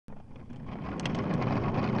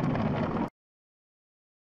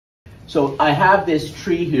So I have this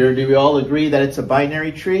tree here. Do we all agree that it's a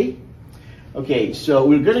binary tree? Okay, so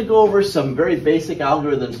we're going to go over some very basic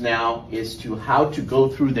algorithms now as to how to go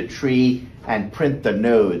through the tree and print the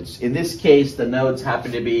nodes. In this case, the nodes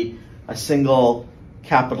happen to be a single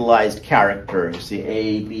capitalized character. You see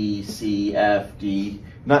A, B, C, F, D,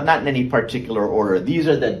 not in any particular order. These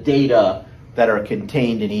are the data that are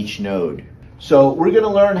contained in each node. So we're going to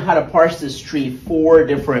learn how to parse this tree 4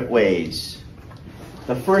 different ways.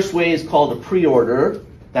 The first way is called a preorder.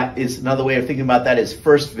 That is another way of thinking about that is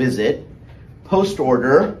first visit. Post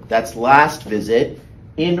order, that's last visit.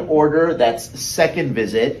 In order, that's second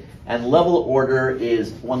visit. And level order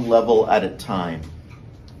is one level at a time.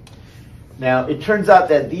 Now, it turns out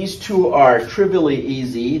that these two are trivially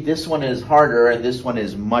easy. This one is harder, and this one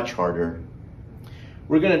is much harder.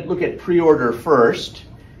 We're going to look at preorder first.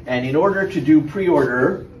 And in order to do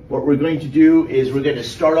preorder, what we're going to do is we're going to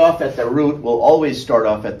start off at the root. We'll always start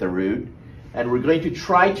off at the root. And we're going to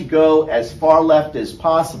try to go as far left as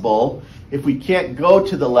possible. If we can't go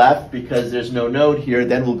to the left because there's no node here,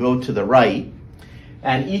 then we'll go to the right.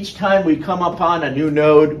 And each time we come upon a new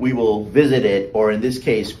node, we will visit it, or in this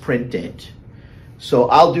case, print it. So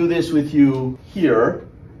I'll do this with you here,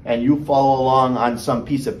 and you follow along on some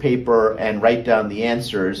piece of paper and write down the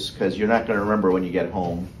answers, because you're not going to remember when you get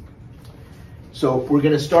home. So we're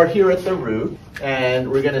going to start here at the root, and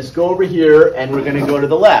we're going to go over here, and we're going to go to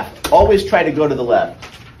the left. Always try to go to the left.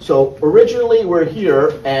 So originally we're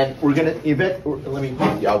here, and we're going to let me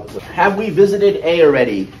take the output. Have we visited A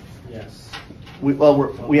already? Yes. We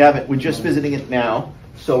haven't. We're just visiting it now.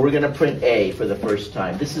 So we're going to print A for the first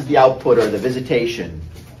time. This is the output, or the visitation.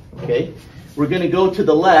 Okay. We're going to go to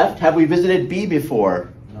the left. Have we visited B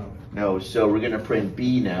before? No. No. So we're going to print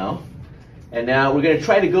B now. And now we're going to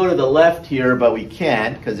try to go to the left here, but we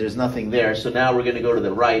can't because there's nothing there. So now we're going to go to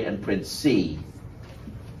the right and print C.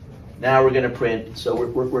 Now we're going to print, so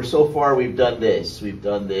we're so far we've done this. We've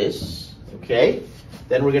done this, okay?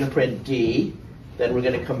 Then we're going to print D. Then we're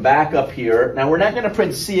going to come back up here. Now we're not going to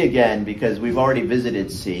print C again because we've already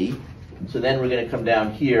visited C. So then we're going to come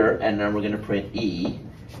down here, and then we're going to print E.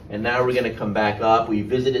 And now we're going to come back up. We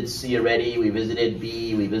visited C already. We visited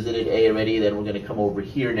B. We visited A already. Then we're going to come over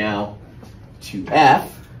here now to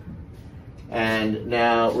F. And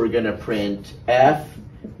now we're going to print F.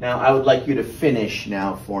 Now, I would like you to finish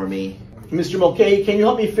now for me. Mr. Mulcahy, can you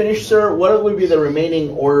help me finish, sir? What would be the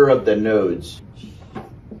remaining order of the nodes? G, I,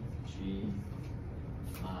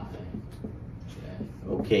 J.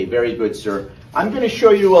 Okay, very good, sir. I'm going to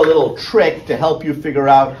show you a little trick to help you figure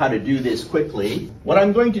out how to do this quickly. What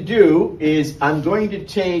I'm going to do is I'm going to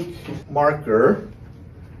take marker,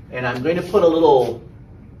 and I'm going to put a little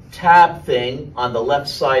tab thing on the left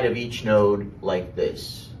side of each node like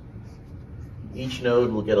this. Each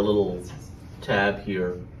node will get a little tab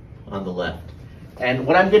here on the left. And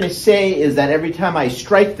what I'm going to say is that every time I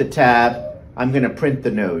strike the tab, I'm going to print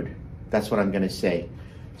the node. That's what I'm going to say.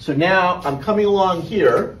 So now I'm coming along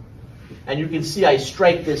here, and you can see I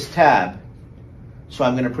strike this tab. So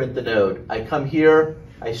I'm going to print the node. I come here,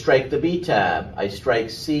 I strike the B tab. I strike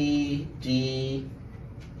C, D,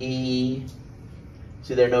 E.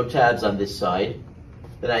 See, there are no tabs on this side.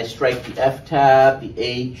 Then I strike the F tab, the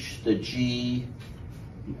H, the G,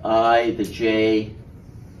 the I, the J,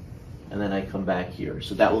 and then I come back here.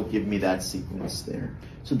 So that will give me that sequence there.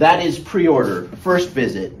 So that is preorder, first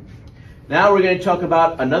visit. Now we're going to talk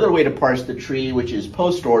about another way to parse the tree, which is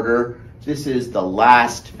post order. This is the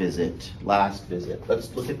last visit, last visit.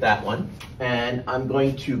 Let's look at that one. And I'm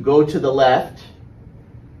going to go to the left,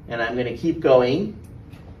 and I'm going to keep going.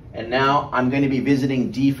 And now I'm going to be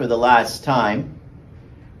visiting D for the last time.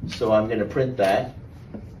 So I'm going to print that.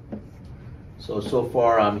 So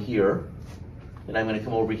far I'm here. Then I'm going to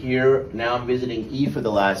come over here. Now I'm visiting E for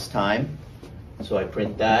the last time. So I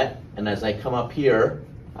print that. And as I come up here,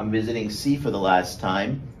 I'm visiting C for the last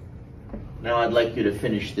time. Now I'd like you to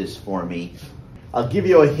finish this for me. I'll give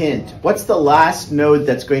you a hint. What's the last node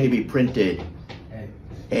that's going to be printed?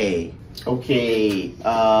 A. Okay,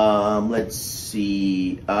 let's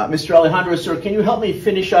see. Mr. Alejandro, sir, can you help me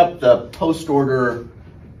finish up the post-order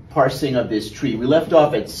parsing of this tree? We left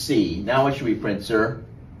off at C. Now what should we print, sir?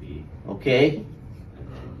 B. Okay. And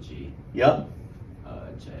then G. Yep.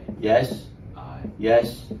 J. Yes. I.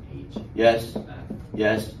 Yes. H. Yes. F.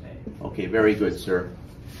 Yes. A. Okay, very good, sir.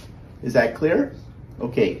 Is that clear?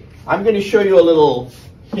 Okay. I'm going to show you a little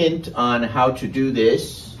hint on how to do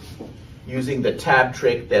this using the tab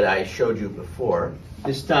trick that I showed you before.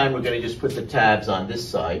 This time we're going to just put the tabs on this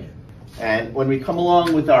side. And when we come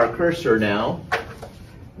along with our cursor now,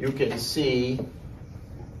 you can see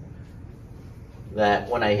that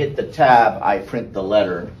when I hit the tab, I print the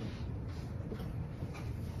letter.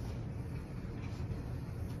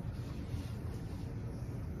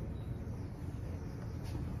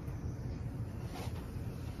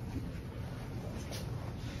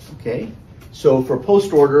 Okay, so for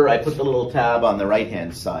post order, I put the little tab on the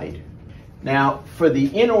right-hand side. Now, for the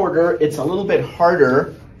in order, it's a little bit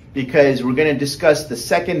harder because we're going to discuss the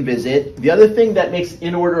second visit. The other thing that makes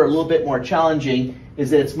in order a little bit more challenging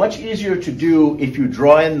is that it's much easier to do if you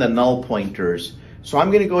draw in the null pointers. So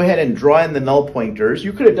I'm going to go ahead and draw in the null pointers.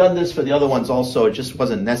 You could have done this for the other ones also, it just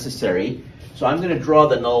wasn't necessary. So I'm going to draw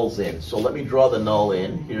the nulls in. So let me draw the null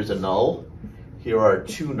in. Here's a null. Here are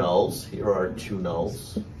two nulls. Here are two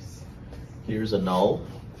nulls. Here's a null.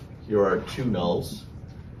 Here are two nulls.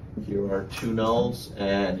 Here are two nulls,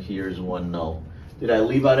 and here's one null. Did I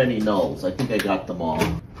leave out any nulls? I think I got them all.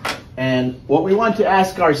 And what we want to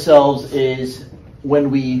ask ourselves is, when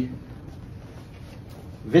we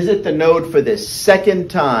visit the node for this second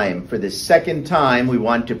time, we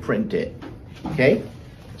want to print it. Okay?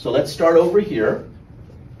 So let's start over here.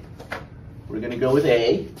 We're going to go with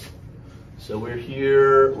A. So we're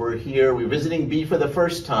here, we're visiting B for the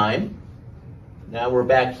first time. Now we're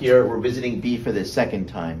back here, we're visiting B for the second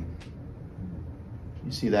time.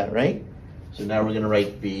 You see that, right? So now we're going to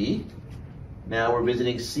write B. Now we're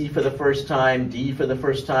visiting C for the first time, D for the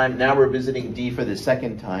first time. Now we're visiting D for the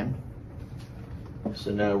second time.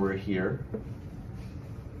 So now we're here.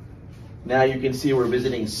 Now you can see we're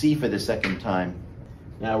visiting C for the second time.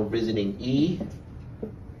 Now we're visiting E.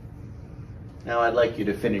 Now I'd like you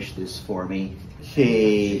to finish this for me.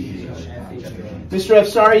 Okay. Mr. F,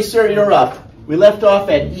 sorry sir, you're up. We left off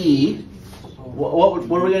at E. What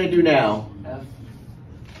are we going to do now? F.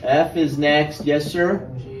 F is next. Yes, sir?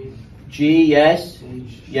 G. G, yes.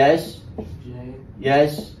 H. Yes. J.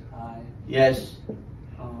 Yes. I. Yes.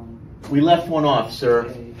 We left one off,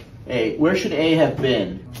 sir. A. A. Where should A have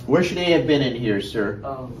been? Where should A have been in here, sir?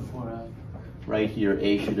 Before F. Right here.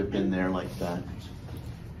 A should have been there like that.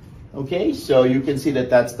 Okay, so you can see that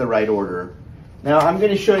that's the right order. Now I'm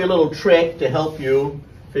going to show you a little trick to help you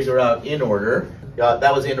figure out in order.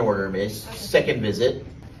 That was in order, miss. Second visit.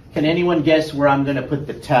 Can anyone guess where I'm going to put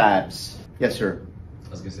the tabs? Yes, sir. I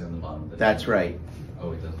was going to say on the bottom. That's right.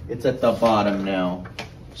 Oh, it doesn't. It's at the bottom now.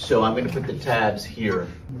 So I'm going to put the tabs here.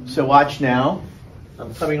 So watch now.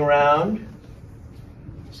 I'm coming around.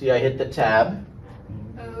 See, I hit the tab.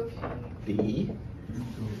 Okay. B.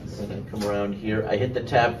 And I come around here. I hit the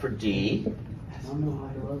tab for D. I don't know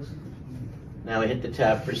how it looks. Now I hit the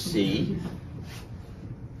tab for C.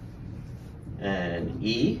 And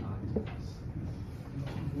E.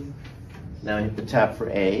 Now I hit the tab for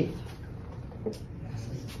A.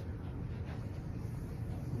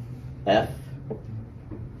 F.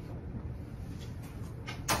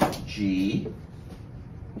 G.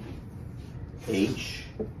 H.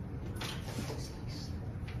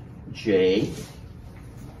 J.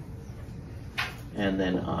 And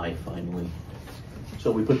then I finally.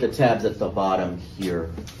 So we put the tabs at the bottom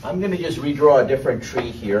here. I'm going to just redraw a different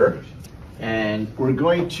tree here. And we're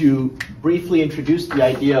going to briefly introduce the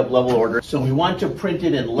idea of level order. So we want to print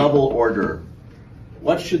it in level order.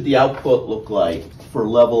 What should the output look like for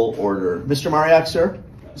level order? Mr. Mariak, sir?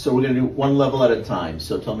 So we're going to do one level at a time.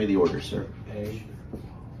 So tell me the order, sir. A,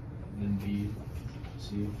 then B,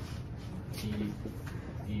 C, D,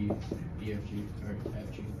 E, F, G, or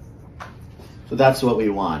F, G. So that's what we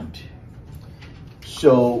want.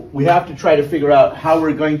 So we have to try to figure out how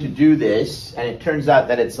we're going to do this, and it turns out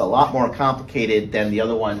that it's a lot more complicated than the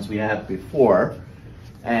other ones we had before.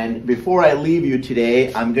 And before I leave you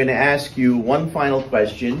today, I'm going to ask you one final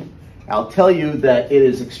question. I'll tell you that it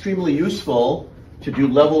is extremely useful to do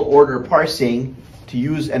level order parsing to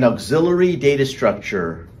use an auxiliary data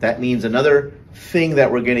structure. That means another thing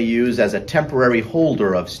that we're going to use as a temporary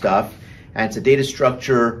holder of stuff, and it's a data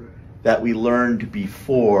structure that we learned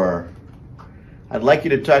before. I'd like you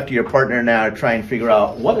to talk to your partner now to try and figure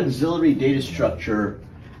out what auxiliary data structure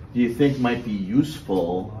do you think might be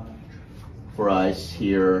useful for us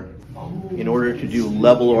here in order to do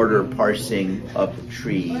level order parsing of the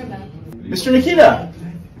tree. Mr. Nikita!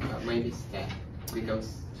 Maybe stack,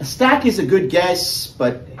 because... A stack is a good guess,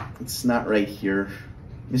 but it's not right here.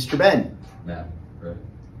 Mr. Ben? Map, right?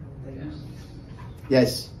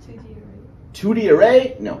 Yes. 2D 2D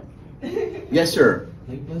array? No. Yes, sir.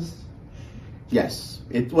 Linked list? Yes.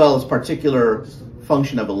 Well, it's particular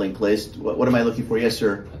function of a linked list. What am I looking for? Yes,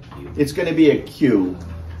 sir. It's going to be a queue.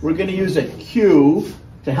 We're going to use a queue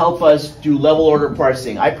to help us do level order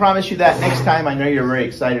parsing. I promise you that next time. I know you're very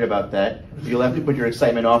excited about that. You'll have to put your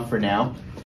excitement off for now.